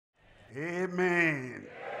Amen.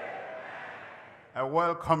 I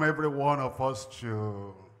welcome every one of us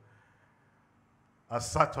to a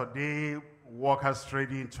Saturday workers'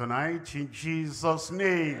 training tonight in Jesus'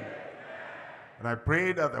 name. And I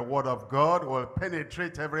pray that the word of God will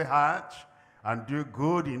penetrate every heart and do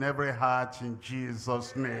good in every heart in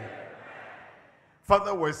Jesus' name.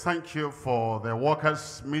 Father, we thank you for the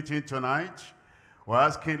workers' meeting tonight. We're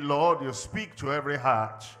asking, Lord, you speak to every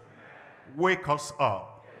heart. Wake us up.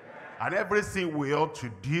 And everything we ought to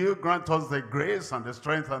do, grant us the grace and the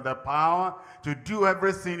strength and the power to do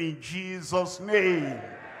everything in Jesus' name.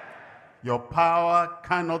 Your power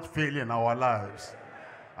cannot fail in our lives.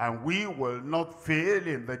 And we will not fail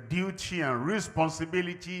in the duty and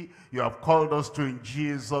responsibility you have called us to in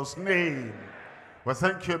Jesus' name. We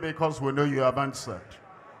thank you because we know you have answered.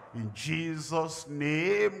 In Jesus'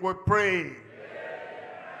 name we pray.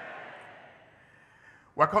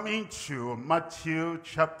 We're coming to Matthew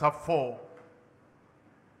chapter 4.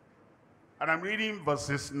 And I'm reading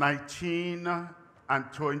verses 19 and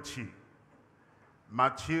 20.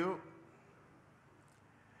 Matthew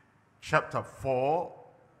chapter 4,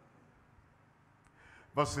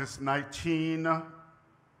 verses 19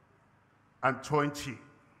 and 20.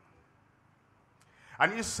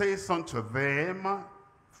 And he says unto them,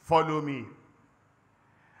 follow me,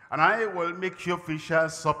 and I will make you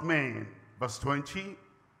fishers of men. Verse 20.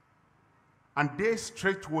 And they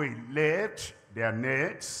straightway left their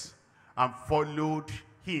nets and followed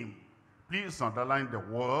him. Please underline the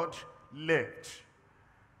word left.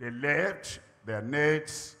 They left their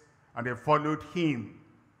nets and they followed him.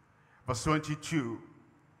 Verse 22.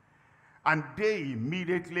 And they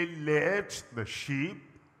immediately left the sheep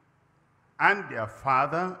and their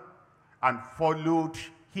father and followed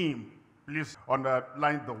him. Please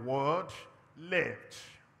underline the word left.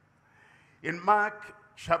 In Mark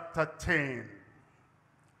chapter 10,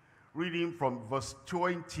 reading from verse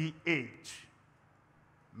 28.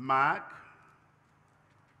 Mark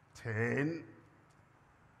 10,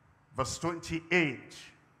 verse 28.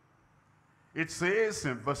 It says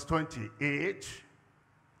in verse 28,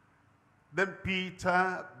 then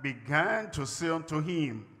Peter began to say unto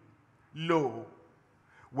him, lo,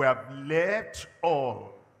 we have left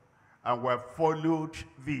all, and we have followed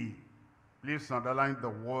thee. Please underline the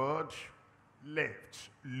word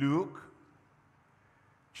left. Luke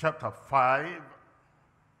chapter 5,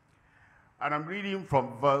 and I'm reading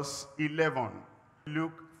from verse 11.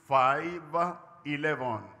 Luke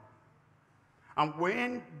 5:11. And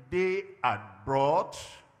when they had brought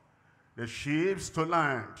the ships to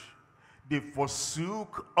land, they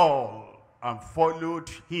forsook all and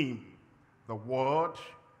followed him. The word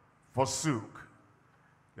forsook.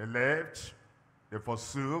 They left, they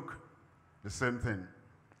forsook, the same thing.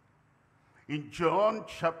 In John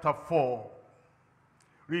chapter 4,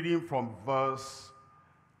 reading from verse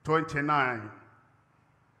 29.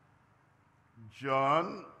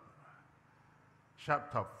 John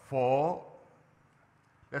chapter 4,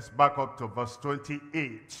 let's back up to verse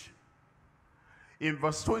 28. In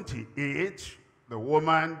verse 28, the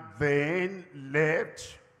woman then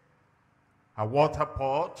left her water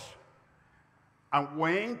pot and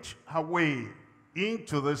went away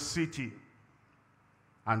into the city,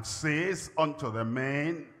 and says unto the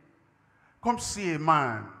men, come see a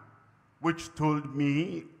man which told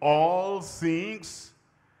me all things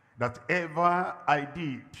that ever I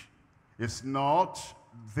did. Is not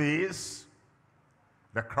this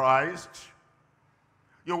the Christ?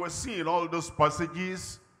 You will see in all those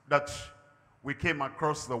passages that we came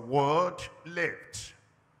across the word left.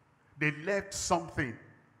 They left something.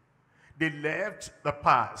 They left the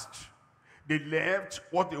past. They left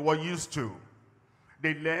what they were used to.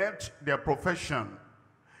 They left their profession.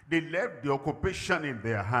 They left the occupation in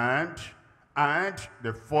their hand, and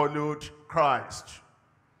they followed Christ.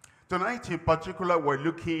 Tonight in particular, we're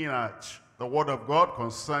looking at the word of God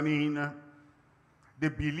concerning the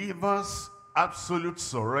believer's absolute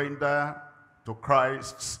surrender to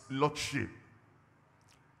Christ's Lordship.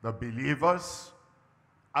 The believer's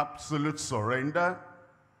absolute surrender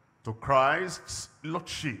to Christ's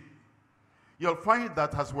Lordship. You'll find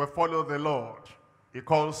that as we follow the Lord, he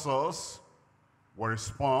calls us, we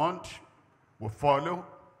respond, we follow.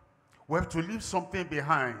 We have to leave something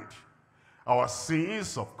behind. Our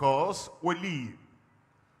sins, of course, we leave.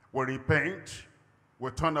 We repent, we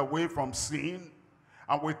turn away from sin,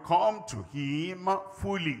 and we come to him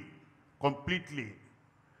fully, completely,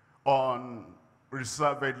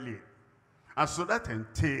 unreservedly. And so that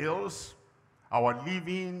entails our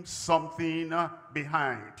leaving something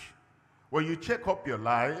behind. When you check up your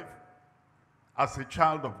life as a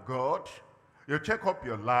child of God, you check up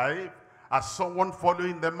your life as someone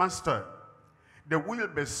following the master, there will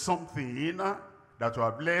be something that you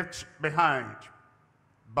have left behind.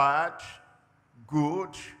 Bad, good,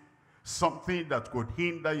 something that could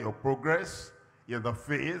hinder your progress in the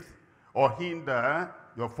faith or hinder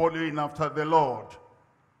your following after the Lord.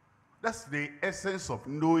 That's the essence of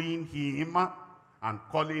knowing him and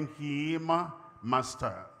calling him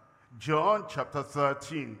master. John chapter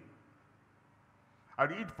 13. I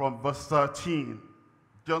read from verse 13.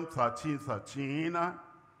 John 13:13.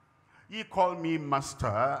 Ye call me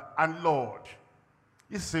master and Lord.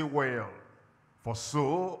 Ye say, well, for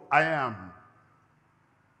so I am.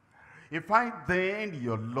 If I then,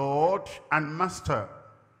 your Lord and master,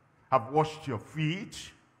 have washed your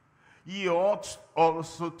feet, ye ought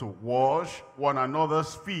also to wash one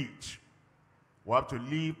another's feet. We have to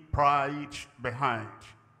leave pride behind.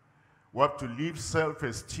 We have to leave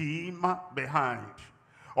self-esteem behind.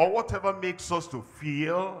 Or whatever makes us to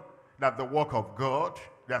feel that the work of God,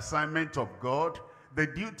 the assignment of God, the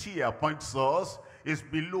duty he appoints us is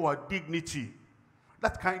below our dignity.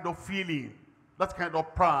 That kind of feeling, that kind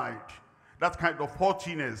of pride, that kind of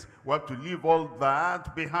haughtiness, we have to leave all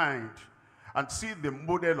that behind and see the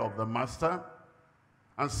model of the master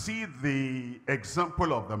and see the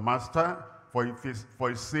example of the master. For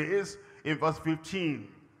it says in verse 15,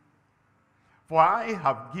 for I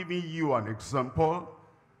have given you an example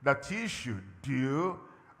that ye should do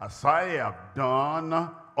as I have done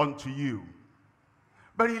unto you.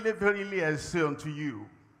 Verily, verily, I say unto you,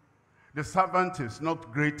 the servant is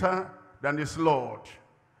not greater than his Lord,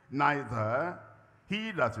 neither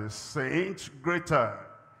he that is sent greater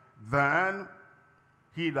than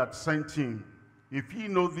he that sent him. If ye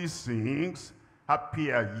know these things,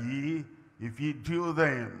 happy are ye if ye do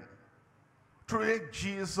them. Truly,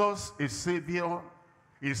 Jesus is Savior,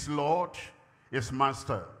 is Lord, is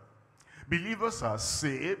Master. Believers are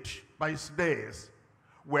saved by his death.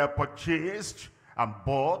 We are purchased and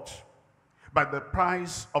bought by the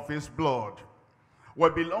price of his blood. We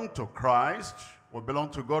belong to Christ, we belong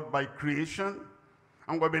to God by creation,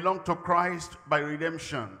 and we belong to Christ by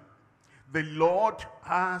redemption. The Lord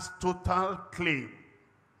has total claim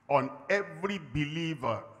on every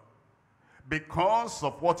believer. Because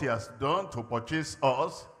of what he has done to purchase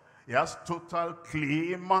us, he has total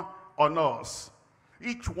claim on us.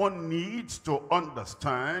 Each one needs to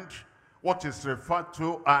understand what is referred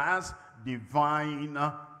to as divine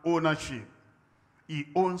ownership. He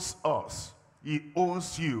owns us. He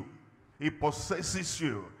owns you. He possesses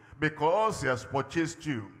you because he has purchased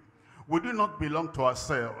you. We do not belong to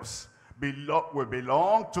ourselves. We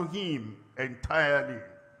belong to him entirely.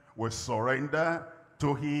 We surrender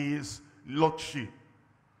to his Lordship.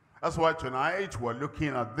 That's why tonight we're looking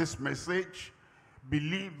at this message,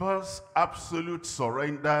 believers' absolute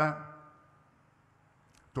surrender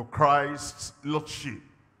to Christ's Lordship.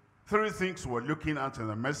 Three things we're looking at in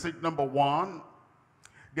the message. Number one,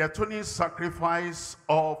 the atoning sacrifice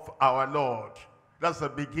of our Lord. That's the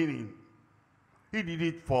beginning. He did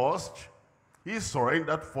it first. He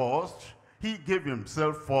surrendered first. He gave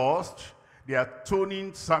himself first. The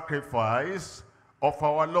atoning sacrifice of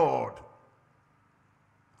our Lord.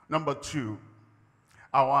 Number two,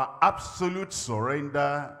 our absolute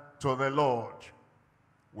surrender to the Lord.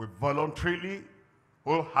 We voluntarily,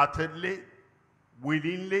 wholeheartedly,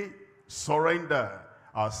 willingly surrender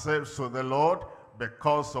ourselves to the Lord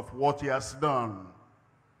because of what he has done.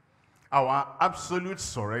 Our absolute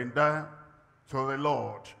surrender to the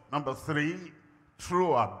Lord. Number three,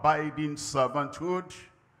 true abiding servanthood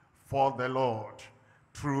for the Lord.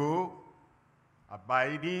 True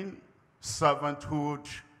abiding servanthood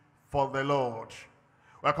for the Lord.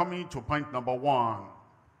 We're coming to point number one,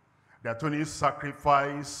 the atoning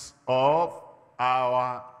sacrifice of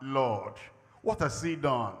our Lord. What has he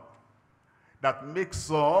done that makes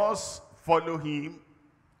us follow him,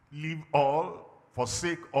 leave all,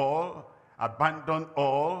 forsake all, abandon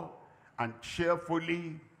all, and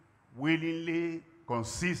cheerfully, willingly,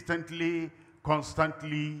 consistently,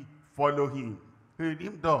 constantly follow him? He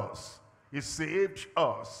redeemed us. He saved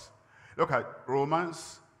us. Look at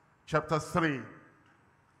Romans chapter 3.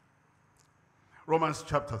 Romans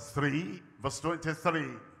chapter 3, verse 23.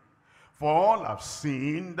 For all have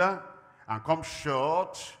sinned and come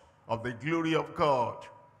short of the glory of God.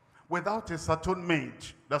 Without his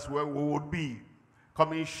atonement, that's where we would be,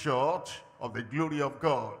 coming short of the glory of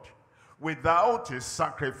God. Without his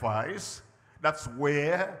sacrifice, that's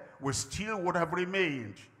where we still would have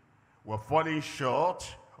remained. We're falling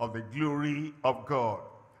short of the glory of God.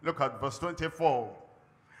 Look at verse 24.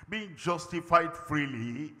 Being justified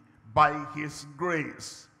freely by his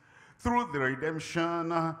grace, through the redemption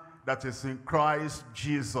that is in Christ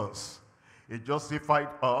Jesus, He justified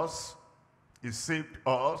us, he saved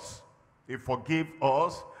us, he forgave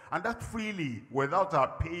us, and that freely, without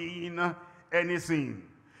our paying anything.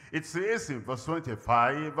 It says in verse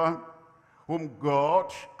 25, whom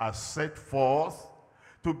God has set forth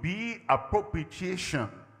to be a propitiation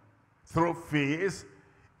through faith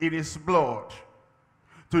in his blood,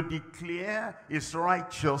 to declare his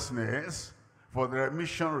righteousness for the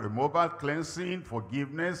remission, removal, cleansing,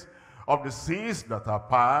 forgiveness of the sins that are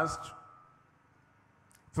past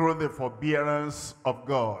through the forbearance of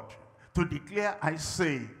God. To declare, I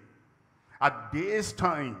say, at this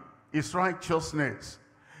time, his righteousness,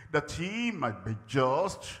 that he might be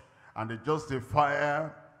just and the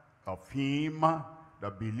justifier of him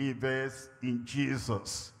that believeth in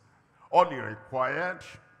Jesus. All he required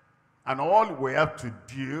and all we have to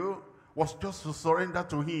do was just to surrender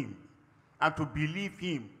to him and to believe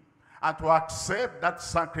him and to accept that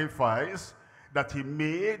sacrifice that he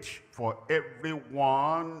made for every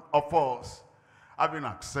one of us. Having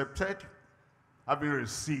accepted, having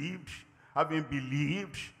received, having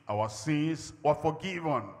believed, our sins were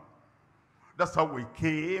forgiven. That's how we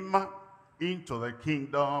came into the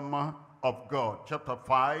kingdom of God. Chapter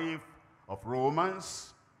 5 of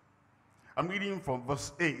Romans. I'm reading from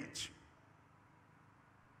verse 8.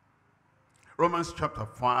 Romans chapter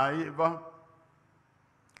 5,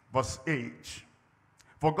 verse 8.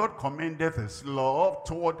 For God commendeth his love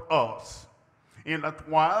toward us, in that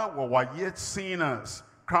while we were yet sinners,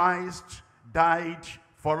 Christ died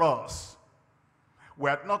for us.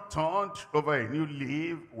 We had not turned over a new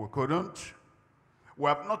leaf, we couldn't. We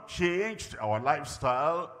have not changed our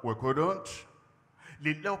lifestyle, we couldn't.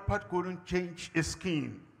 The leopard couldn't change his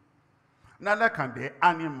skin. Neither can the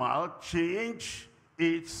animal change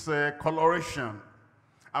its coloration.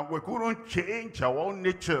 And we couldn't change our own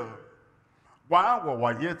nature. While we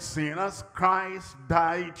were yet sinners, Christ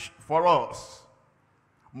died for us.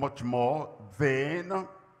 Much more then,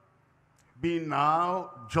 being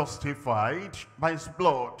now justified by his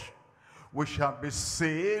blood, we shall be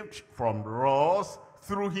saved from wrath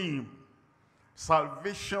through him.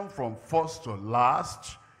 Salvation from first to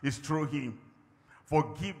last is through him.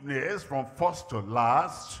 Forgiveness from first to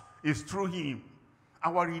last is through him.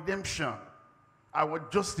 Our redemption, our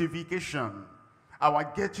justification, our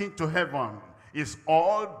getting to heaven is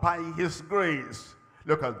all by his grace.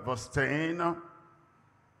 Look at verse 10.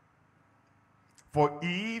 For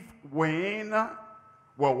if when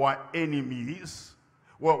we were enemies,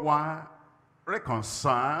 we were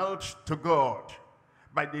reconciled to God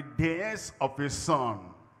by the death of his Son,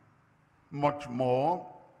 much more,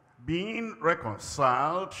 being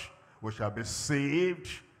reconciled, we shall be saved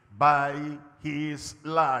by his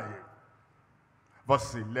life.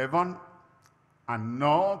 Verse 11, and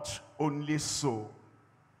not only so,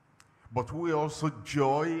 but we also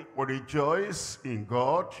rejoice in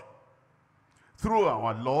God through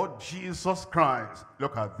our Lord Jesus Christ.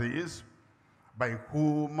 Look at this. By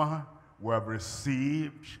whom we have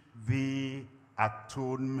received the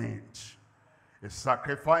atonement. A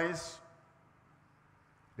sacrifice,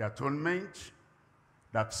 the atonement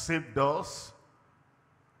that saved us,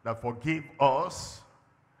 that forgave us,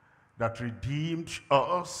 that redeemed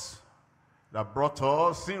us, that brought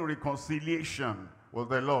us in reconciliation with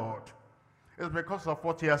the Lord. It's because of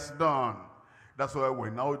what he has done. That's why we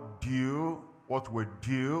now do what we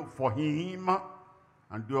do for him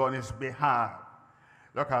and do on his behalf.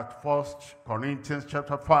 Look at 1 Corinthians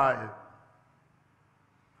chapter 5.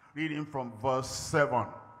 Reading from verse 7.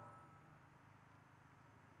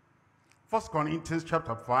 1 Corinthians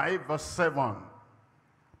chapter 5, verse 7.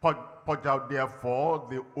 Purge out therefore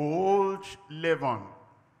the old leaven,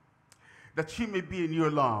 that she may be a new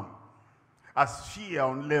lump, as she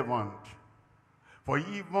are unleavened. For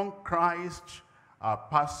even Christ, our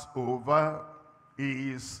Passover,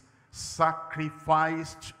 is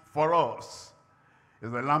sacrificed for us.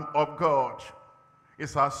 Is the Lamb of God.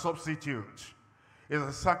 Is our substitute. Is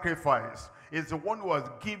a sacrifice. Is the one who has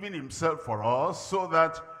given himself for us so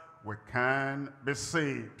that we can be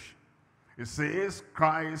saved. It says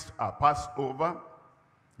Christ our Passover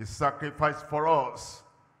is sacrificed for us.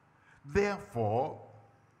 Therefore,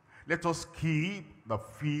 let us keep the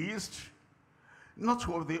feast, not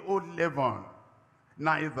with the old leaven,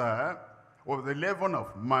 neither with the leaven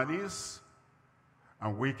of malice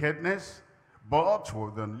and wickedness, but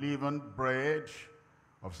with the unleavened bread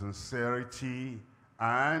of sincerity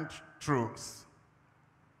and truth.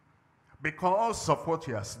 Because of what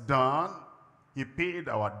he has done, he paid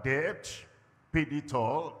our debt, paid it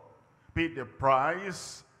all, paid the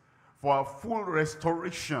price for a full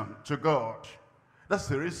restoration to God. That's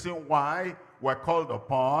the reason why we're called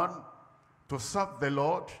upon to serve the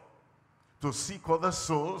Lord, to seek other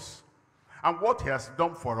souls, and what he has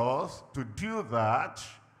done for us, to do that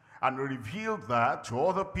and reveal that to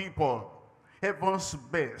other people. Heaven's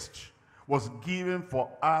best was given for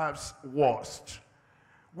earth's worst.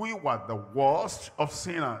 We were the worst of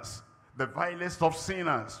sinners, the vilest of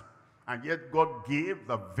sinners, and yet God gave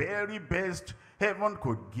the very best heaven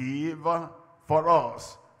could give for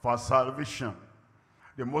us, for salvation.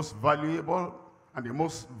 The most valuable and the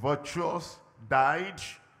most virtuous died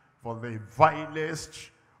for the vilest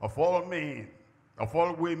of all men, of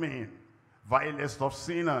all women, vilest of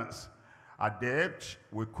sinners, a debt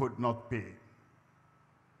we could not pay.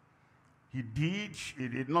 He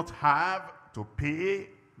did not have to pay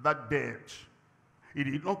that debt. He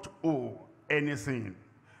did not owe anything.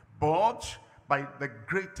 But by the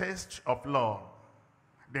greatest of love,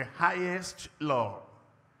 the highest love,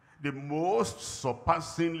 the most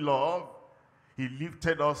surpassing love, he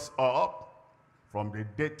lifted us up from the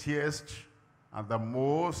dirtiest and the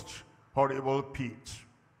most horrible pit.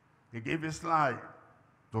 He gave his life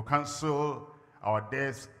to cancel our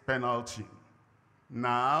death penalty.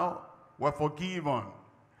 Now we're forgiven.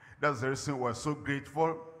 That's the reason we're so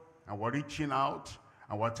grateful, and we're reaching out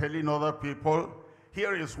and we're telling other people,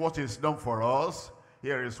 here is what is done for us,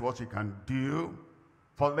 here is what he can do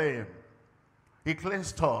for them. He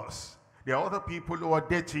cleansed us. There are other people who are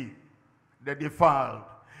dirty, they're defiled.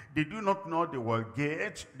 They do not know they will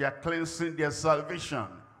get their cleansing, their salvation.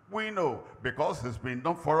 We know, because it's been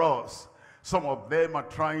done for us. Some of them are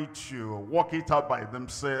trying to work it out by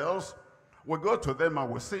themselves. We go to them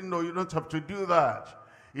and we say, no, you don't have to do that.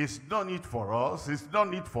 It's done it for us. It's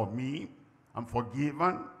done it for me. I'm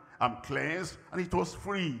forgiven. I'm cleansed. And it was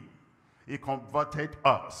free. He converted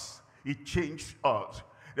us. He changed us.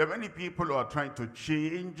 There are many people who are trying to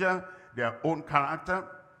change their own character.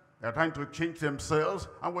 They're trying to change themselves.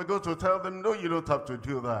 And we go to tell them, no, you don't have to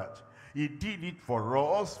do that. He did it for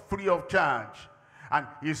us free of charge. And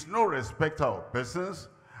he's no respecter of persons.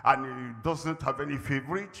 And he doesn't have any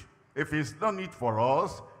favorite. If he's done it for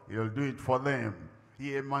us, he'll do it for them.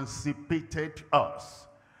 He emancipated us.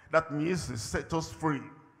 That means he set us free.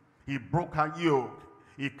 He broke our yoke.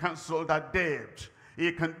 He canceled our debt.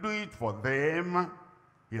 He can do it for them.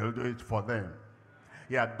 He'll do it for them.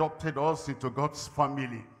 He adopted us into God's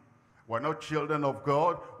family. We're not children of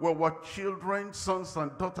God. We were children, sons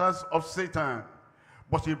and daughters of Satan.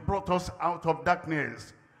 But he brought us out of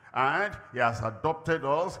darkness. And he has adopted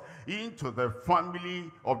us into the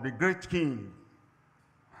family of the great King.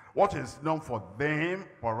 What is done for them,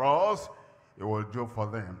 for us, he will do for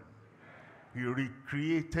them. He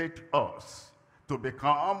recreated us to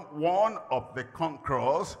become one of the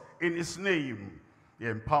conquerors in his name. He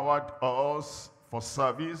empowered us for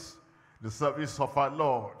service, the service of our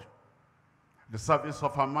Lord, the service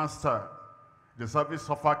of our Master, the service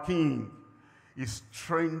of our King. He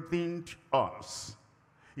strengthened us.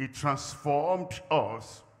 He transformed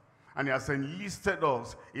us. And he has enlisted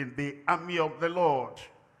us in the army of the Lord.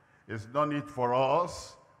 He's done it for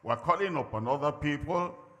us. We're calling upon other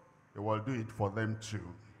people. He will do it for them too.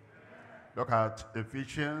 Look at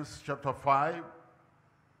Ephesians chapter 5.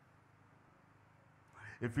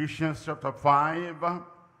 Ephesians chapter 5.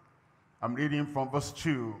 I'm reading from verse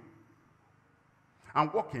 2.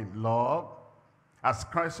 And walk in love, as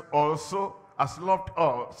Christ also has loved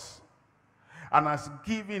us, and has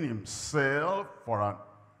given himself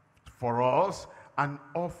for us an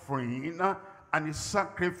offering and a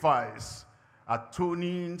sacrifice,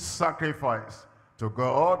 atoning sacrifice to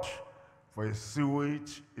God for a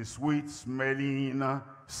sweet smelling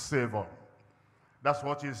savor. That's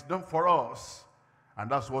what he's done for us, and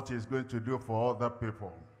that's what he's going to do for other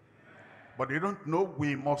people. But they don't know,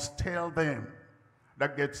 we must tell them.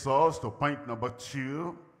 That gets us to point number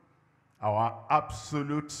 2, our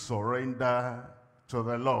absolute surrender to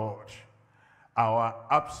the Lord. Our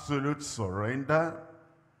absolute surrender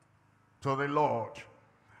to the Lord.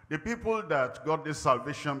 The people that got this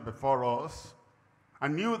salvation before us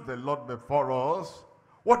and knew the Lord before us,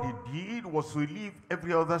 what they did was to leave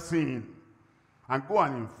every other sin and go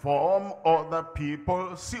and inform other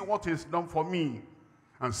people, see what is done for me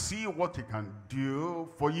and see what he can do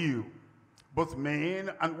for you. Both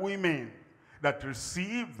men and women that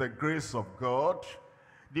received the grace of God,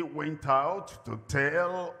 they went out to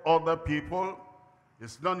tell other people,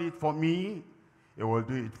 it's done it for me, it will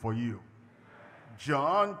do it for you.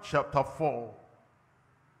 John chapter 4.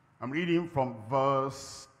 I'm reading from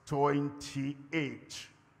verse 28.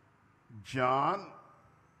 John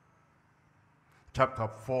chapter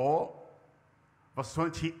 4, verse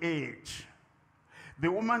 28.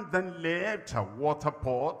 The woman then left her water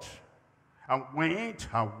pot and went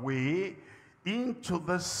her way into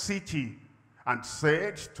the city and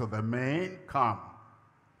said to the men, come,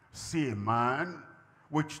 see a man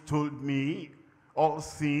which told me all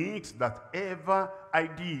things that ever I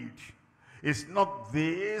did. Is not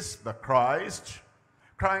this the Christ?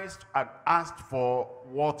 Christ had asked for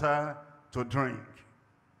water to drink.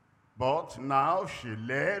 But now she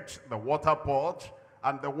left the water pot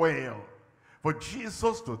and the well for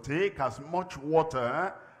Jesus to take as much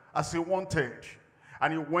water as he wanted.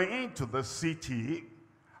 And he went to the city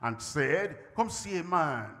and said, come see a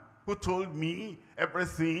man who told me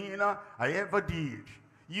everything I ever did.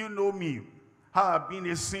 You know me, how I've been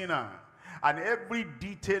a sinner. And every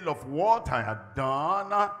detail of what I had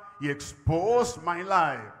done, he exposed my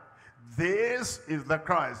life. This is the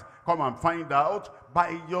Christ. Come and find out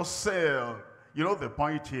by yourself. You know the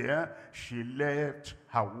point here? She left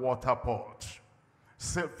her water pot.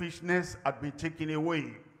 Selfishness had been taken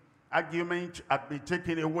away. Argument had been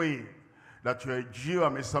taken away. That you're a Jew,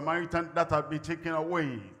 I'm a Samaritan, that had been taken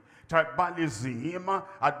away. Tribalism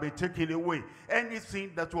had been taken away.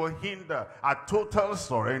 Anything that will hinder a total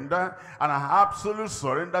surrender and an absolute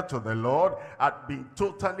surrender to the Lord had been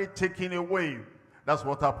totally taken away. That's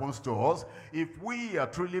what happens to us. If we are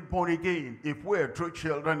truly born again, if we are true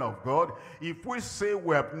children of God, if we say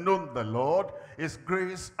we have known the Lord, his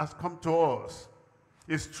grace has come to us.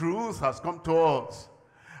 His truth has come to us.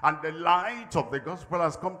 And the light of the gospel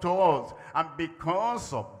has come to us. And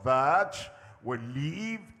because of that, we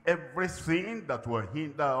leave everything that will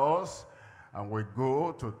hinder us, and we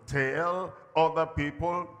go to tell other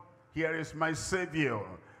people, here is my Savior.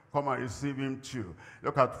 Come and receive him too.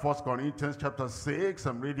 Look at 1 Corinthians chapter 6.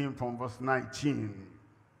 I'm reading from verse 19.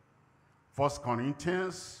 1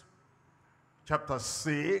 Corinthians chapter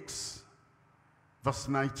 6, verse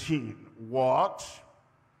 19. What?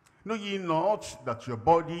 Know ye not that your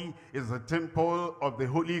body is the temple of the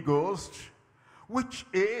Holy Ghost, which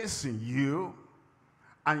is in you,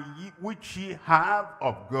 and which ye have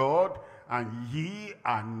of God, and ye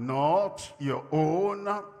are not your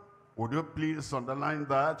own? Would you please underline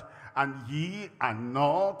that? And ye are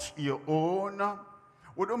not your own.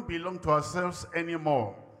 We don't belong to ourselves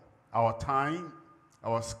anymore. Our time,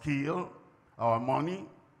 our skill, our money,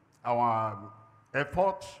 our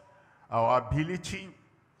effort, our ability,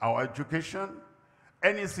 our education,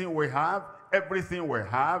 anything we have, everything we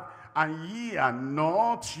have, and ye are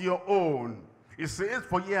not your own. It says,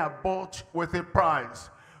 for ye are bought with a price.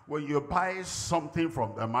 When you buy something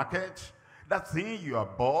from the market, that thing you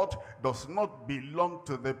have bought does not belong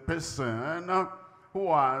to the person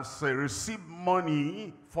who has received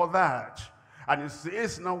money for that. And it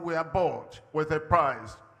says, now we are bought with a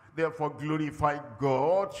price. Therefore glorify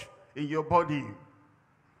God in your body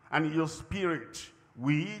and in your spirit,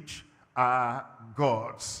 which are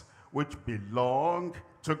God's, which belong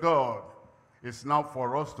to God. It's now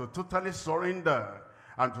for us to totally surrender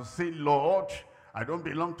and to say, Lord, I don't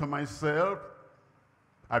belong to myself,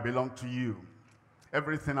 I belong to you.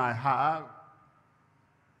 Everything I have,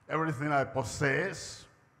 everything I possess,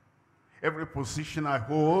 every position I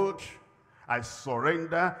hold, I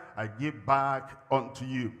surrender, I give back unto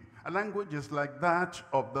you. A language is like that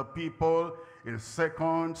of the people in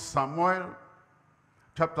 2 Samuel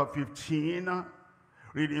chapter 15,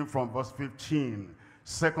 reading from verse 15.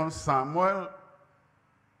 2 Samuel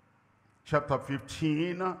chapter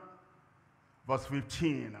 15, verse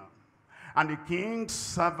 15. And the king's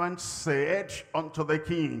servant said unto the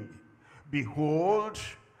king, behold,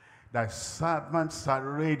 thy servants are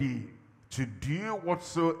ready to do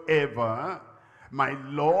whatsoever my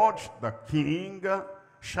lord the king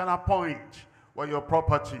shall appoint. Where your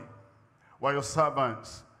property, where your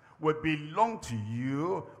servants will belong to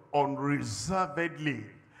you unreservedly.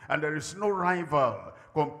 And there is no rival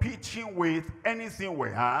competing with anything we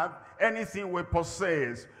have, anything we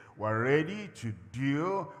possess. We're ready to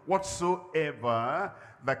do whatsoever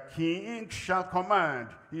the king shall command.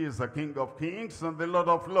 He is the King of kings and the Lord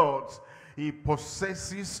of lords. He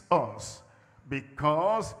possesses us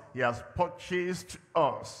because he has purchased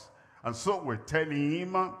us. And so we tell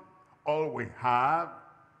him all we have,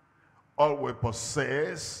 all we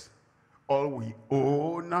possess, all we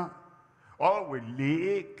own, all we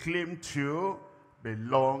lay claim to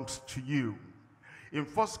belongs to you. In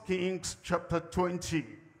 1 Kings chapter 20,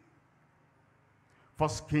 1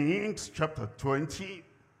 Kings chapter 20,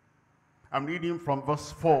 I'm reading from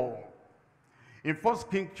verse 4. In 1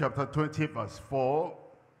 Kings chapter 20, verse 4,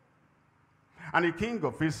 and the king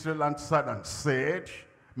of Israel answered and said,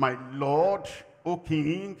 my Lord, O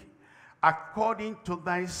king, according to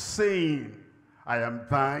thy saying, I am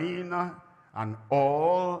thine, and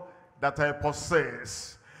all that I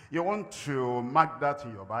possess. You want to mark that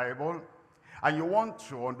in your Bible? And you want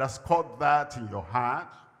to underscore that in your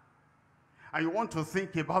heart. And you want to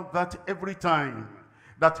think about that every time.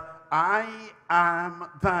 That I am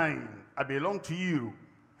thine. I belong to you.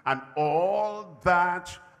 And all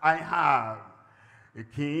that I have. A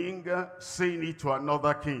king saying it to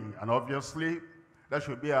another king. And obviously, that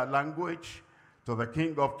should be our language to the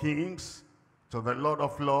King of Kings, to the Lord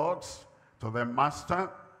of Lords, to the Master,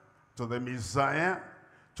 to the Messiah,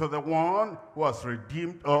 to the one who has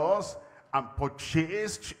redeemed us and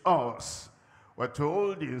purchased us. We're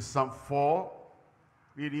told in Psalm 4,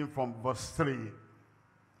 reading from verse 3.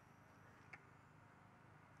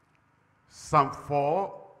 Psalm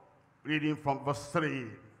 4, reading from verse 3.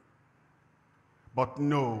 But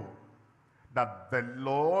know that the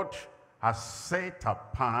Lord has set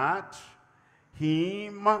apart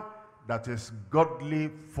him that is godly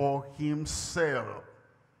for himself.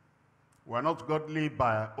 We're not godly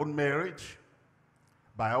by our own marriage,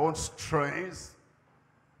 by our own strength,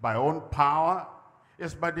 by our own power.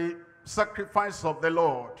 It's by the sacrifice of the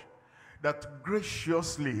Lord that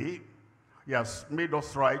graciously he has made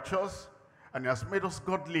us righteous and he has made us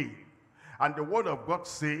godly. And the word of God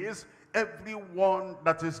says, everyone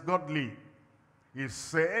that is godly, he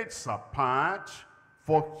sets apart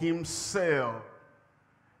for himself.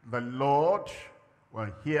 The Lord will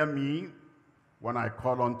hear me when I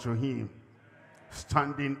call unto him.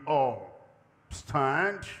 Stand in awe.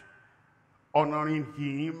 Stand honoring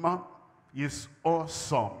him is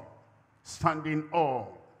awesome. Stand in awe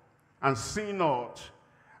and sin not,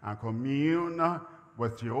 and commune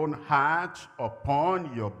with your own heart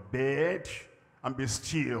upon your bed and be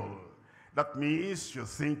still. That means you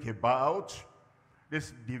think about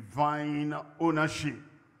this divine ownership.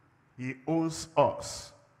 He owns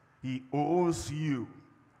us. He owns you.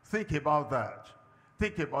 Think about that.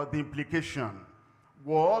 Think about the implication.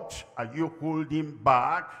 What are you holding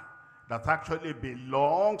back that actually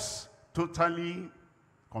belongs totally,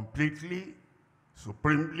 completely,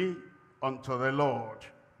 supremely unto the Lord?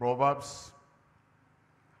 Proverbs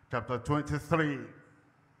chapter 23.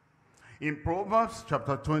 In Proverbs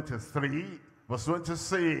chapter 23, verse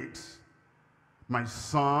 26, my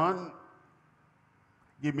son,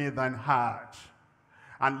 give me thine heart,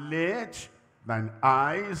 and let thine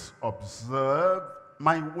eyes observe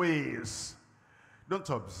my ways. Don't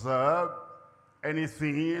observe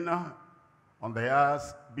anything on the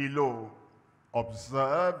earth below.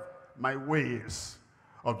 Observe my ways.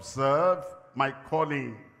 Observe my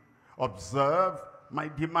calling. Observe my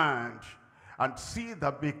demand. And see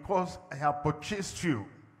that because I have purchased you,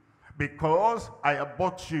 because I have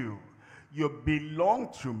bought you, you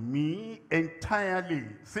belong to me entirely.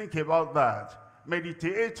 Think about that.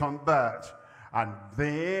 Meditate on that. And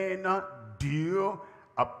then do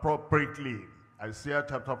appropriately. Isaiah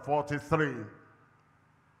chapter 43.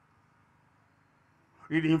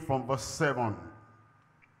 Reading from verse 7.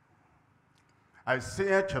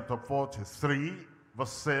 Isaiah chapter 43,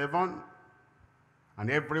 verse 7. And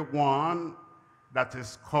everyone that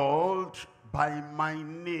is called by my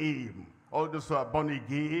name, all those who are born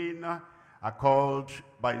again are called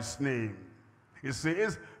by his name. It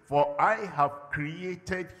says, for I have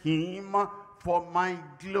created him for my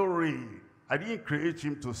glory. I didn't create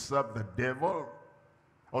him to serve the devil,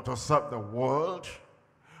 or to serve the world,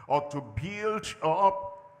 or to build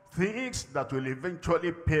up things that will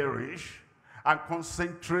eventually perish, and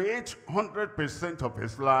concentrate 100% of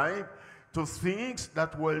his life to things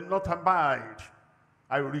that will not abide.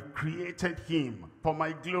 I recreated him for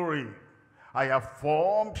my glory. I have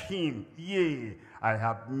formed him, yea, I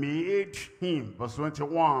have made him. Verse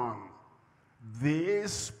 21.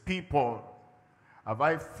 These people have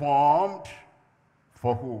I formed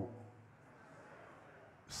for who?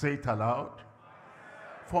 Say it aloud.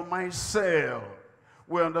 For myself.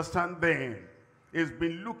 We understand then. He's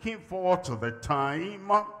been looking forward to the time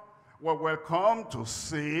where we'll come to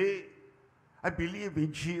say, I believe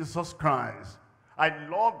in Jesus Christ. I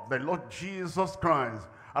love the Lord Jesus Christ.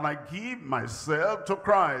 And I give myself to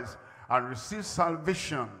Christ and receive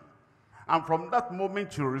salvation. And from that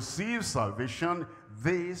moment you receive salvation,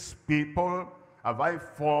 these people have I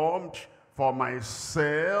formed for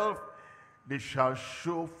myself. They shall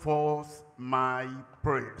show forth my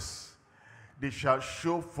praise. They shall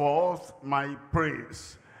show forth my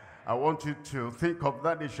praise. I want you to think of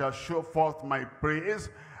that. They shall show forth my praise,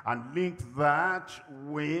 and link that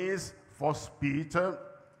with 1 Peter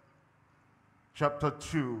chapter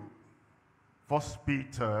 2. 1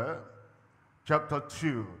 Peter chapter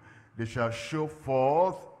 2. They shall show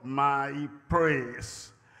forth my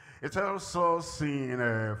praise. It's also seen in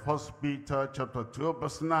 1 Peter chapter 2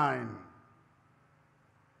 verse 9.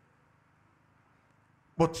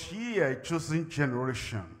 But ye are a chosen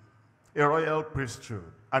generation, a royal priesthood,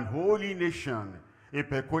 and holy nation, a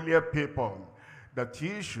peculiar people, that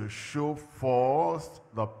ye should show forth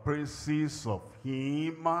the praises of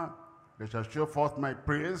him. They shall show forth my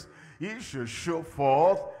praise. Ye should show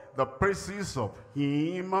forth the praises of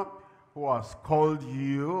him who has called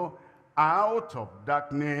you out of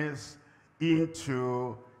darkness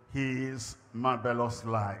into his marvelous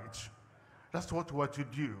light. That's what we're to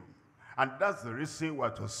do. And that's the reason we're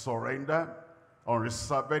to surrender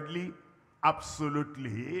unreservedly,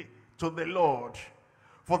 absolutely to the Lord.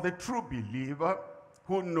 For the true believer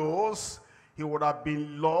who knows he would have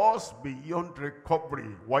been lost beyond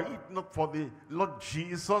recovery, were it not for the Lord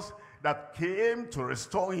Jesus that came to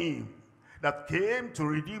restore him, that came to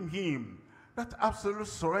redeem him, that absolute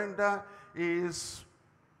surrender is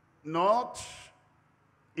not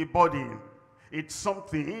a burden. It's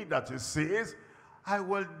something that he says, I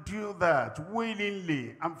will do that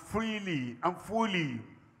willingly and freely and fully.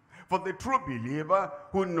 For the true believer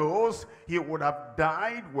who knows he would have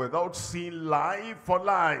died without seeing life for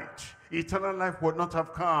light, eternal life would not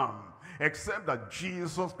have come, except that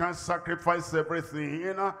Jesus Christ sacrificed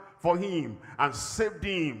everything for him and saved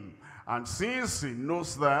him. And since he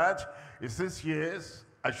knows that, he says, yes,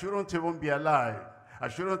 I shouldn't even be alive. I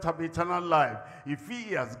shouldn't have eternal life. If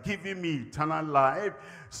he has given me eternal life,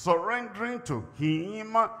 surrendering to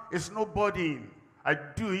him is no burden. I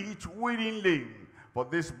do it willingly. For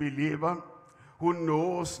this believer who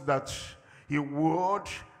knows that he would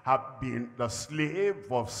have been the slave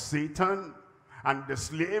of Satan and the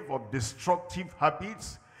slave of destructive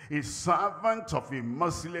habits, a servant of a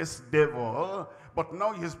merciless devil, but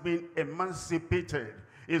now he's been emancipated.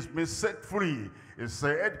 He's been set free. He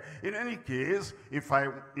said, in any case, if I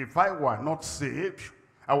were not saved,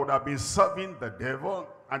 I would have been serving the devil,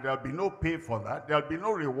 and there'll be no pay for that. There'll be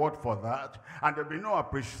no reward for that, and there'll be no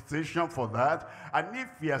appreciation for that. And if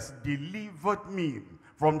he has delivered me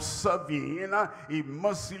from serving a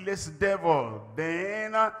merciless devil,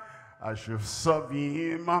 then I should serve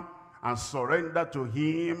him and surrender to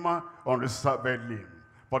him unreservedly.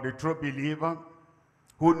 For the true believer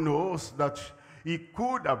who knows that he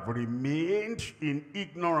could have remained in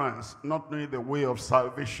ignorance, not knowing the way of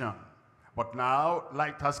salvation. But now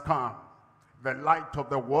light has come. The light of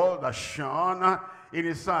the world has shone in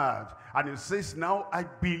his heart. And he says, now I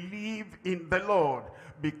believe in the Lord,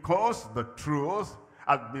 because the truth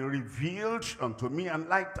has been revealed unto me, and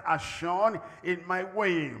light has shone in my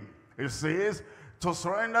way. He says, to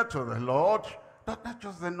surrender to the Lord, that's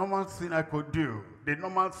just the normal thing I could do. The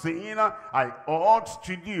normal thing I ought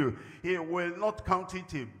to do. He will not count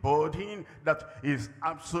it a burden that is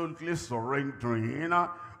absolutely surrendering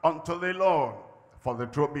unto the Lord. For the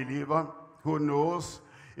true believer who knows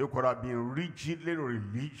he could have been rigidly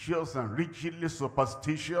religious and rigidly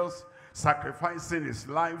superstitious, sacrificing his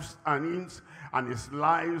life's earnings and his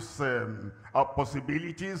life's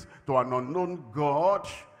possibilities to an unknown God,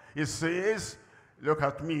 he says, look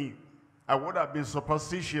at me. I would have been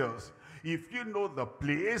superstitious. If you know the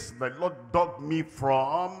place the Lord dug me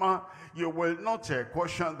from, you will not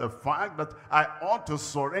question the fact that I ought to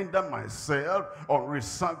surrender myself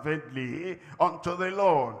unreservedly unto the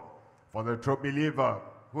Lord. For the true believer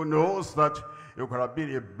who knows that you could have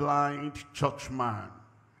been a blind churchman,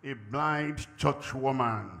 a blind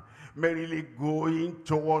churchwoman, merely going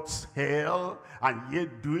towards hell, and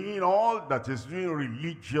yet doing all that is doing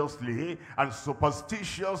religiously and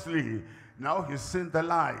superstitiously. Now he's seen the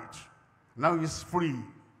light. Now he's free.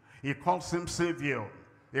 He calls him Saviour.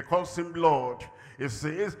 He calls him Lord. He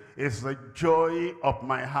says, it's the joy of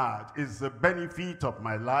my heart. It's the benefit of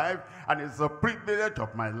my life. And it's the privilege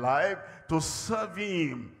of my life to serve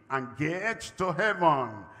him and get to heaven.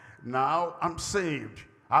 Now I'm saved.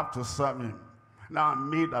 I have to serve him. Now I'm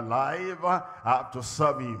made alive. I have to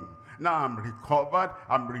serve him. Now I'm recovered.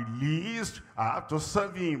 I'm released. I have to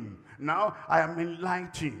serve him. Now I am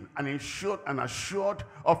enlightened and assured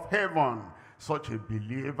of heaven. Such a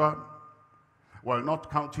believer will not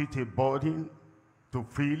count it a burden to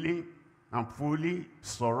freely and fully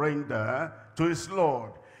surrender to his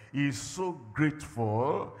Lord. He is so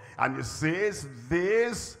grateful, and he says,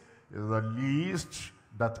 this is the least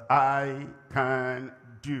that I can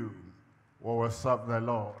do. We will serve the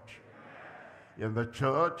Lord. In the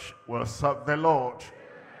church, we'll serve the Lord.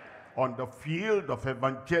 On the field of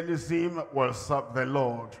evangelism, we'll serve the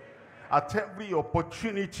Lord. At every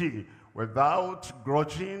opportunity, without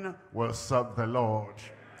grudging, we'll serve the Lord.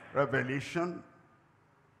 Revelation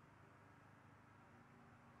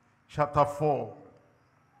chapter 4.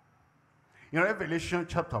 In Revelation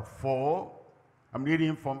chapter 4, I'm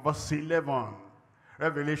reading from verse 11.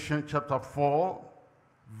 Revelation chapter 4,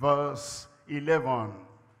 verse 11.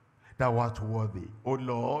 Thou art worthy, O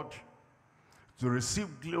Lord, to receive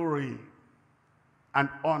glory and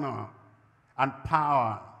honor and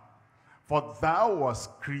power. For thou wast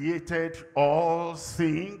created all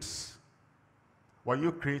things. Were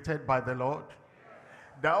you created by the Lord?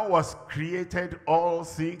 Thou wast created all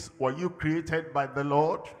things. Were you created by the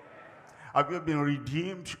Lord? Have you been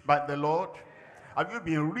redeemed by the Lord? Have you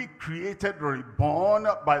been recreated, reborn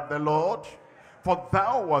by the Lord? For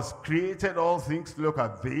thou wast created all things. Look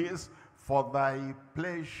at this. For thy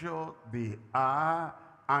pleasure they are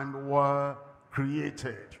and were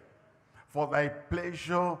created. For thy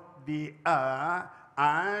pleasure they are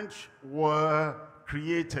and were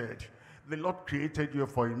created. The Lord created you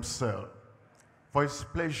for himself, for his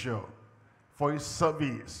pleasure, for his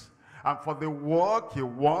service, and for the work he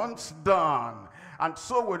wants done. And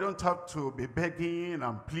so we don't have to be begging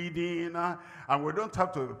and pleading, and we don't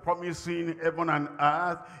have to be promising heaven and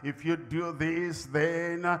earth, if you do this,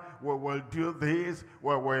 then we will do this,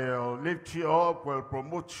 we will lift you up, we'll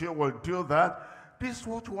promote you, we'll do that. This is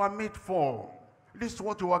what you are made for. This is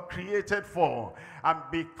what you are created for. And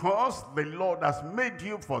because the Lord has made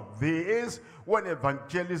you for this, when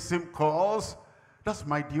evangelism calls, that's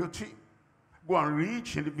my duty. Go and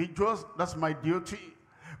reach individuals, that's my duty.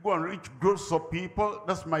 Go and reach groups of people,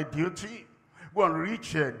 that's my duty. Go and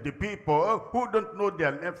reach the people who don't know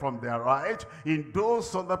their left from their right. In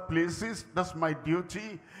those other places, that's my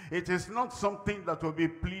duty. It is not something that will be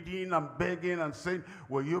pleading and begging and saying,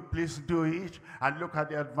 will you please do it? And look at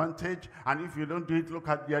the advantage. And if you don't do it, look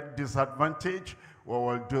at the disadvantage. We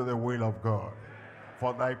will do the will of God.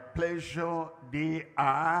 For thy pleasure they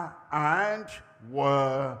are and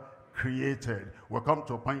were created. We'll come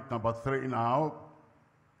to point number 3 now.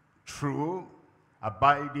 True,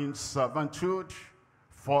 abiding servitude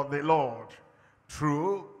for the Lord.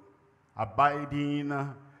 True, abiding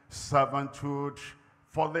servitude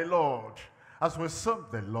for the Lord. As we serve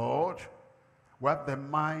the Lord, we have the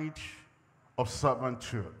mind of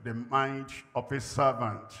servitude, the mind of a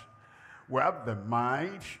servant. We have the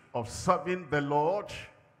mind of serving the Lord,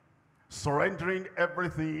 surrendering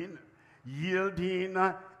everything, yielding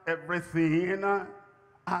everything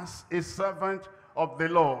as a servant of the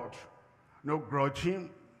Lord. No grudging,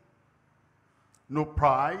 no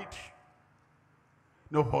pride,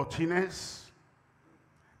 no haughtiness,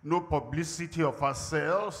 no publicity of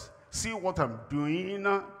ourselves. See what I'm doing,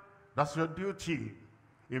 that's your duty.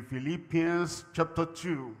 In Philippians chapter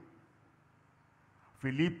 2,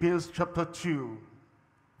 Philippians chapter 2,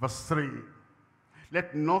 verse 3.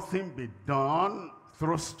 Let nothing be done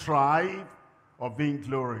through strife or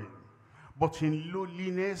vainglory, but in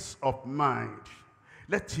lowliness of mind.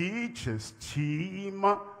 Let each esteem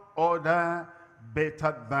other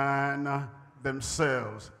better than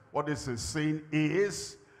themselves. What this is saying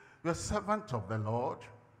is, you're a servant of the Lord.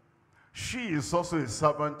 She is also a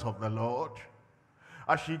servant of the Lord.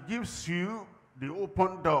 As she gives you the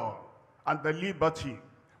open door and the liberty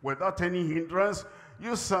without any hindrance,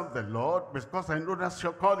 you serve the Lord because I know that's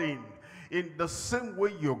your calling. In the same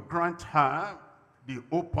way you grant her the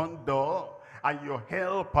open door, and you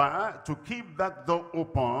help her to keep that door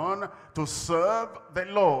open to serve the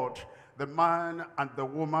Lord, the man and the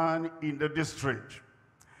woman in the district,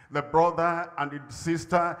 the brother and the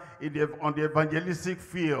sister on the evangelistic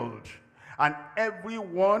field, and every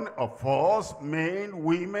one of us, men,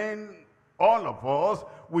 women, all of us,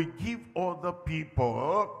 we give other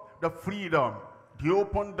people the freedom, the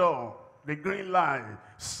open door, the green light,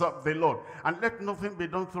 serve the Lord. And let nothing be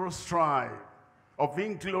done through strife or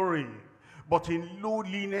vainglory, but in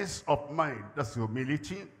lowliness of mind. That's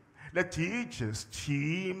humility. Let each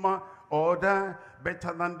esteem other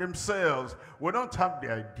better than themselves. We don't have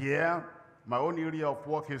the idea, my own area of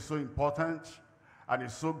work is so important and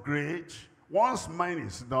it's so great. Once mine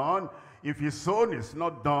is done, if his own is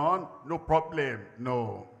not done, no problem.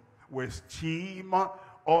 No. We esteem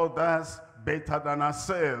others better than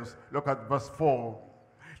ourselves. Look at verse 4.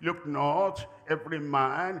 Look not every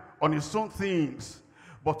man on his own things,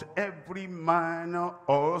 but every man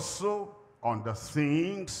also on the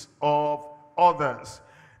things of others.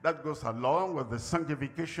 That goes along with the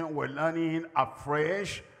sanctification we're learning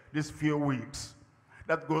afresh these few weeks.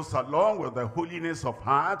 That goes along with the holiness of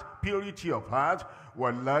heart, purity of heart.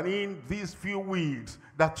 We're learning these few weeks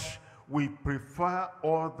that we prefer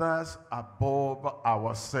others above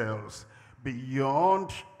ourselves,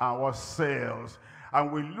 beyond ourselves.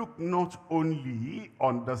 And we look not only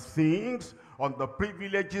on the things, on the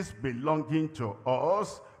privileges belonging to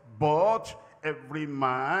us, but every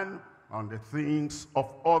man on the things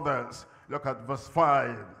of others. Look at verse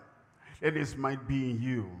 5. Let this might be in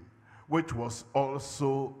you, which was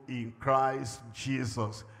also in Christ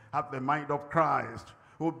Jesus. Have the mind of Christ,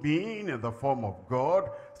 who being in the form of God,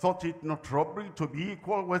 thought it not robbery to be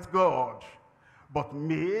equal with God, but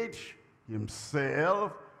made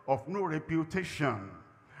himself of no reputation,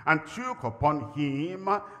 and took upon him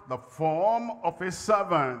the form of a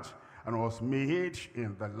servant, and was made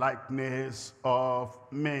in the likeness of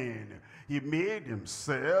men. He made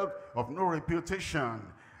himself of no reputation,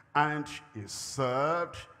 and he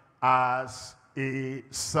served as a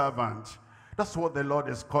servant. That's what the Lord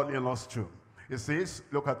is calling us to. He says,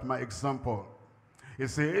 look at my example. He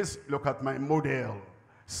says, look at my model.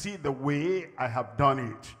 See the way I have done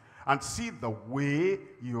it, and see the way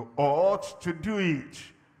you ought to do it.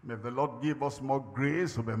 May the Lord give us more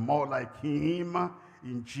grace to be more like him,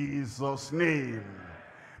 in Jesus' name.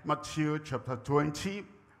 Matthew chapter 20,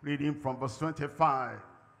 reading from verse 25.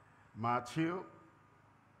 Matthew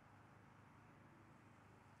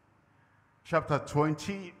chapter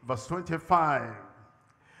 20, verse 25.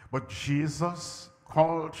 But Jesus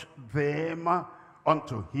called them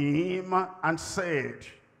unto him and said,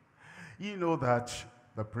 ye know that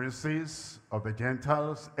the princes of the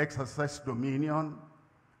Gentiles exercise dominion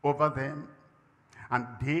over them, and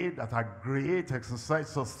they that are great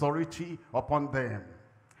exercise authority upon them.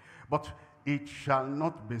 But it shall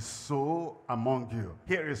not be so among you.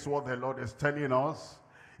 Here is what the Lord is telling us.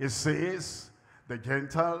 It says, the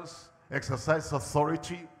Gentiles exercise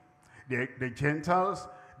authority. The Gentiles,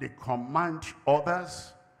 they command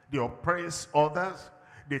others. They oppress others.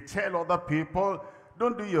 They tell other people,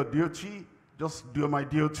 don't do your duty, just do my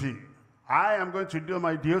duty. I am going to do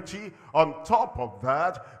my duty. On top of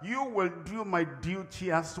that, you will do my duty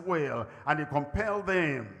as well. And they compel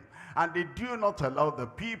them. And they do not allow the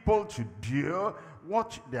people to do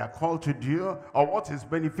what they are called to do, or what is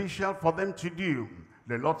beneficial for them to do.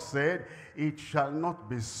 The Lord said, it shall not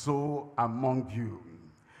be so among you.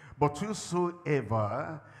 But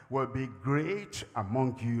whosoever will be great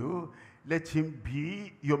among you, let him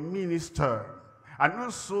be your minister. And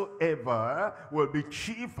whosoever will be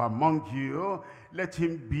chief among you, let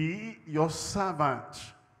him be your servant.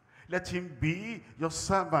 Let him be your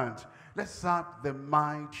servant. Let's have the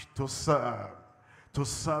mind to serve. To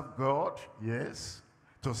serve God, yes.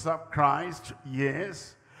 To serve Christ,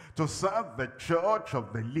 yes. To serve the church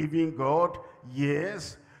of the living God,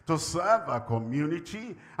 yes. To serve our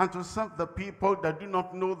community, and to serve the people that do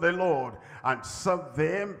not know the Lord, and serve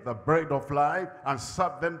them the bread of life, and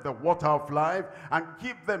serve them the water of life, and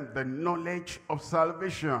give them the knowledge of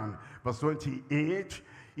salvation. Verse 28,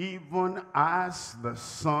 even as the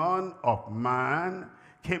Son of Man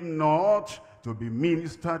came not to be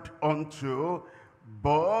ministered unto,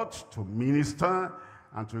 but to minister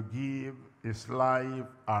and to give his life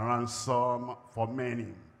a ransom for many.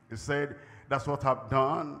 He said, that's what I've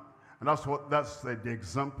done, and that's the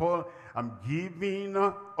example I'm giving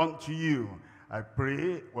unto you. I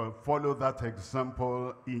pray we'll follow that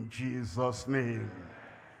example in Jesus' name.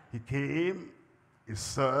 He came, he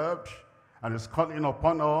served, and is calling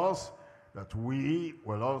upon us that we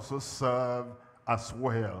will also serve as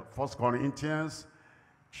well. 1 Corinthians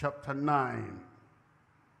chapter 9.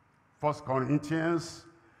 1 Corinthians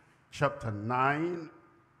chapter 9.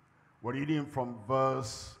 We're reading from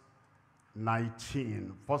verse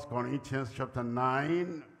 19. 1 Corinthians chapter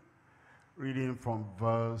 9, reading from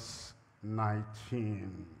verse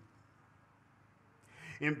 19.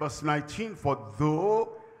 In verse 19, for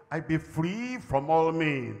though I be free from all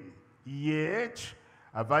men, yet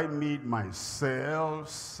have I made myself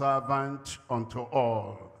servant unto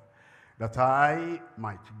all, that I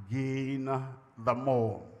might gain the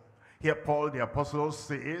more. Here Paul the apostle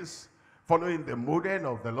says, following the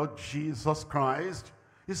model of the Lord Jesus Christ,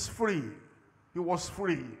 is free. He was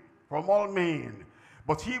free from all men.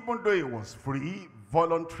 But even though he was free,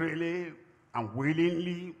 voluntarily and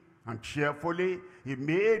willingly and cheerfully, he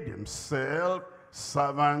made himself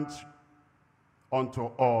servant unto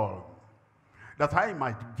all, that I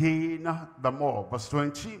might gain the more. Verse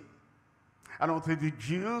 20, and unto the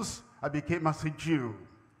Jews I became as a Jew,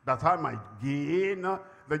 that I might gain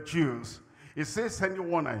the Jews. It says,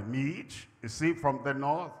 anyone I meet, is he from the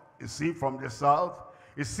north, is he from the south,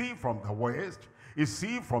 is he from the west, is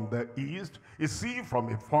he from the east, is he from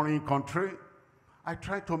a foreign country? I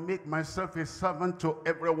try to make myself a servant to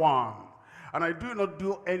everyone. And I do not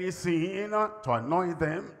do anything to annoy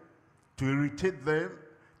them, to irritate them,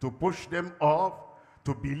 to push them off,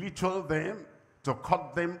 to belittle them, to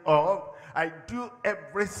cut them off. I do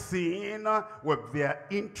everything with their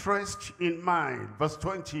interest in mind. Verse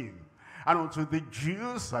 20, and unto the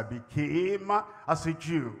Jews I became as a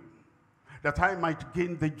Jew, that I might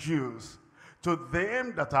gain the Jews. To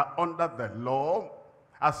them that are under the law,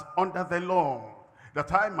 as under the law,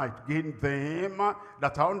 that I might gain them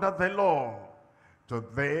that are under the law. To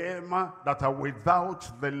them that are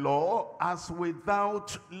without the law, as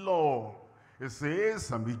without law. It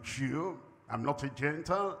says, I'm a Jew, I'm not a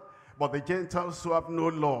Gentile, but the Gentiles who have no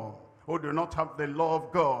law, who do not have the law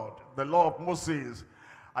of God, the law of Moses,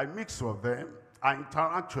 I mix with them, I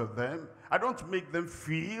interact with them. I don't make them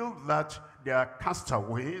feel that they are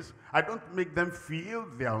castaways. I don't make them feel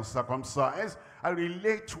they are uncircumcised. I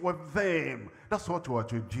relate with them. That's what we are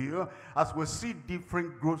to do. As we see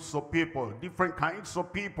different groups of people, different kinds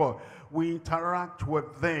of people, we interact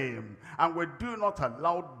with them. And we do not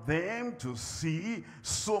allow them to see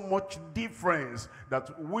so much difference, that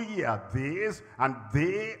we are this and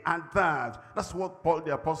they and that. That's what Paul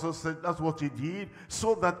the Apostle said. That's what he did,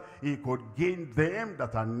 so that he could gain them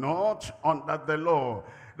that are not under the law.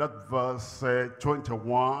 That verse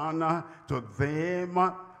 21, to them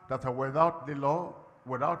that are without the law,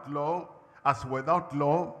 as without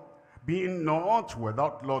law, being not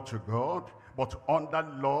without law to God, but under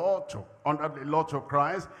the law to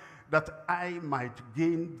Christ, that I might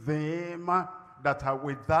gain them that are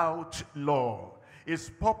without law. His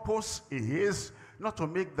purpose is not to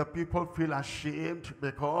make the people feel ashamed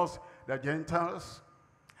because they're Gentiles,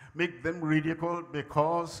 make them ridicule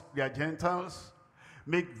because they are Gentiles,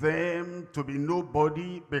 make them to be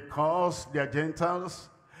nobody because they are Gentiles,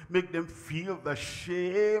 make them feel the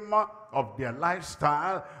shame of their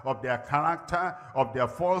lifestyle, of their character, of their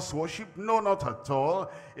false worship. No, not at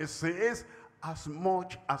all. It says, as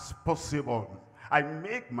much as possible, I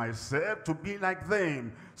make myself to be like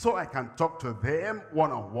them, so I can talk to them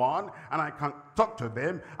one-on-one, and I can talk to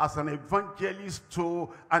them as an evangelist to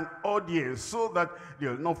an audience, so that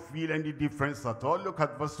they'll not feel any difference at all. Look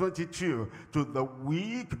at verse 22. To the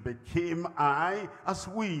weak became I as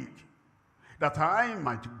weak, that I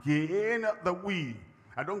might gain the weak.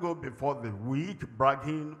 I don't go before the weak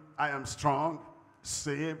bragging, I am strong,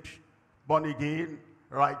 saved, born again,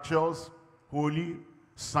 righteous, holy,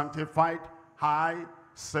 sanctified, high,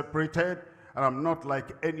 separated, and I'm not like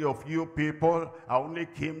any of you people. I only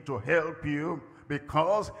came to help you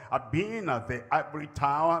because I've been at the ivory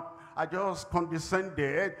tower. I just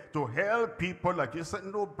condescended to help people like you. Said,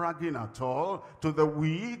 no bragging at all. To the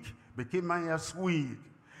weak became I as weak,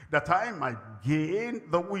 that I might gain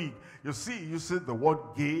the weak. You see the word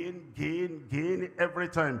gain every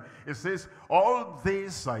time. It says, all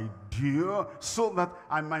this I do so that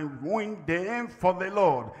I might win them for the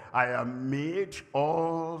Lord. I am made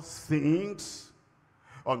all things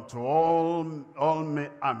unto all men.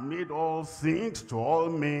 I made all things to all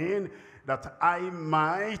men, that I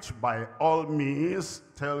might by all means,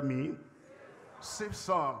 tell me, save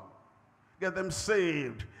some, get them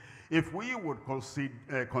saved. If we would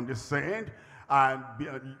condescend and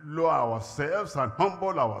lower ourselves and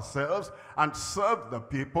humble ourselves and serve the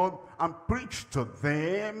people and preach to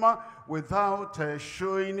them without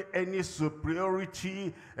showing any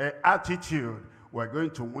superiority attitude, we're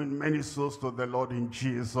going to win many souls to the Lord in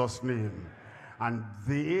Jesus' name. And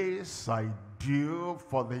this I do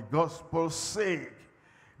for the gospel's sake,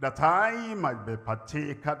 that I might be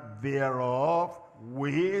partaker thereof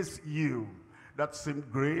with you. That same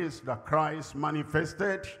grace that Christ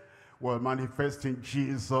manifested will manifest in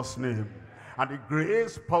Jesus' name. And the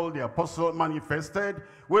grace Paul the Apostle manifested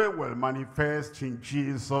will manifest in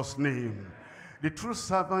Jesus' name. The true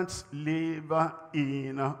servants live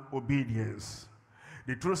in obedience.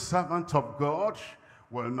 The true servant of God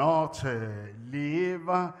will not live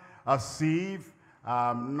as if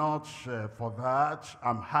I'm not for that,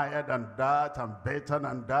 I'm higher than that, I'm better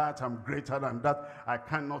than that, I'm greater than that. I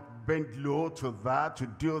cannot bend low to that, to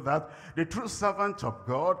do that. The true servant of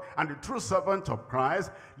God and the true servant of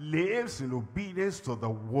Christ lives in obedience to the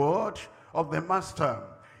word of the master.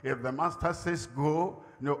 If the master says go,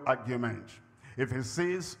 no argument. If he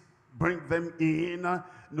says bring them in,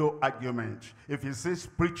 no argument. If he says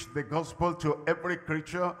preach the gospel to every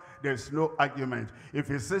creature, there's no argument. If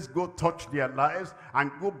he says go touch their lives and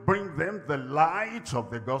go bring them the light of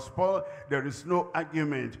the gospel, there is no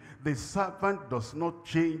argument. The servant does not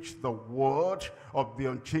change the word of the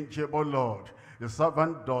unchangeable Lord. The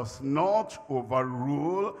servant does not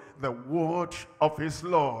overrule the word of his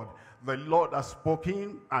Lord. The Lord has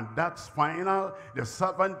spoken, and that's final. The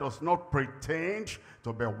servant does not pretend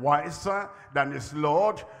to be wiser than his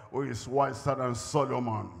Lord, who is wiser than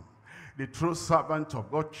Solomon. The true servant of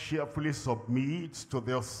God cheerfully submits to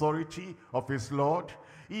the authority of his Lord,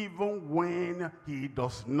 even when he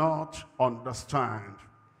does not understand.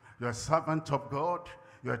 You're a servant of God,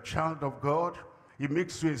 you're a child of God. He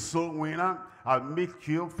makes you a soul winner. I'll make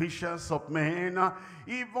you fishers of men.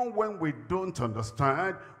 Even when we don't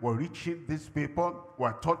understand, we're reaching these people,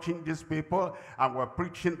 we're touching these people, and we're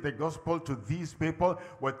preaching the gospel to these people.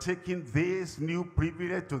 We're taking this new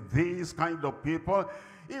privilege to these kind of people.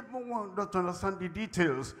 Even when we don't understand the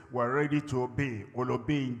details, we're ready to obey. We'll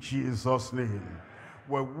obey in Jesus' name.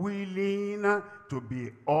 We're willing to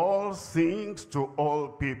be all things to all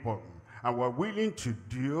people. And we're willing to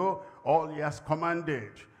do all he has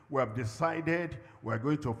commanded. We have decided we're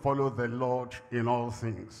going to follow the Lord in all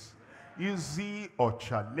things. Easy or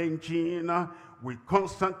challenging, we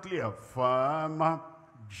constantly affirm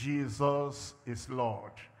Jesus is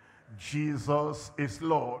Lord. Jesus is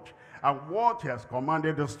Lord. And what he has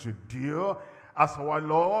commanded us to do as our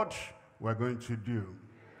Lord, we're going to do.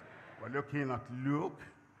 We're looking at Luke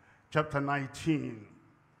chapter 19.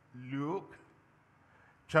 Luke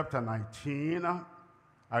chapter 19.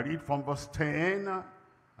 I read from verse 10.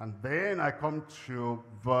 And then I come to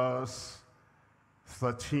verse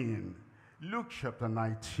 13. Luke chapter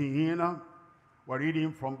 19, we're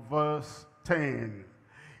reading from verse 10.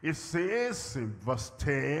 It says in verse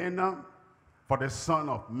 10, for the Son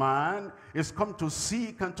of Man is come to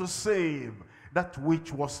seek and to save that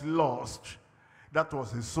which was lost. That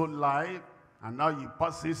was his whole life, and now he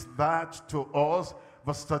passes that to us.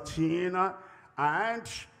 Verse 13, and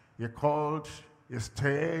he called his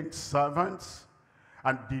 10 servants,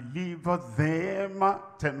 and delivered them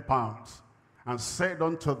 10 pounds, and said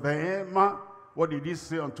unto them, what did he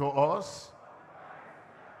say unto us?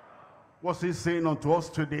 What's he saying unto us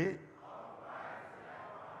today?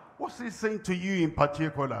 What's he saying to you in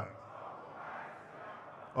particular?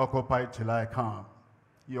 Occupy till I come.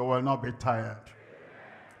 You will not be tired.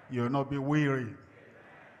 You will not be weary.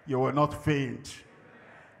 You will not faint.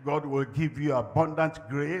 God will give you abundant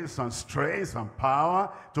grace and strength and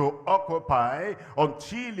power to occupy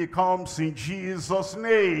until he comes in Jesus'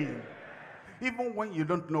 name. Even when you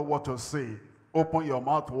don't know what to say, open your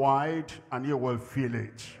mouth wide and you will feel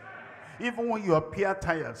it. Even when you appear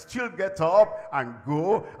tired, still get up and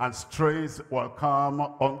go, and strength will come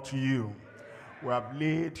unto you. We have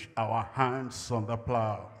laid our hands on the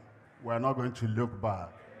plow. We are not going to look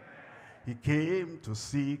back. He came to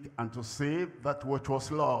seek and to save that which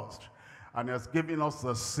was lost. And he has given us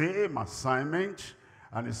the same assignment.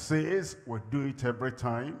 And he says, we do it every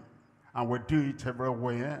time. And we do it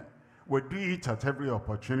everywhere. We do it at every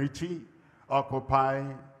opportunity. Occupy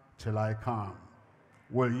till I come.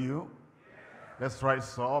 Will you? Let's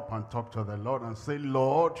rise up and talk to the Lord and say,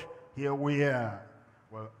 Lord, here we are.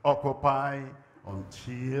 We'll occupy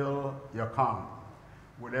until you come.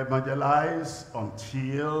 We'll evangelize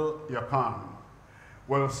until you come.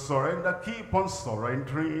 We'll surrender, keep on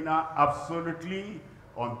surrendering absolutely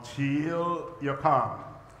until you come.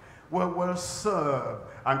 We will serve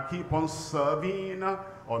and keep on serving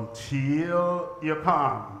until you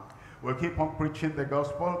come. We'll keep on preaching the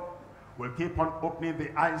gospel. We'll keep on opening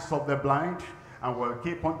the eyes of the blind. And we'll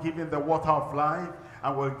keep on giving the water of life.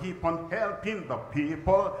 And we'll keep on helping the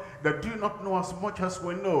people that do not know as much as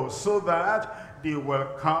we know, so that they will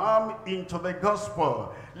come into the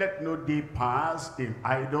gospel. Let no day pass in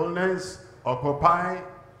idleness. Occupy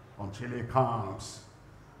until he comes.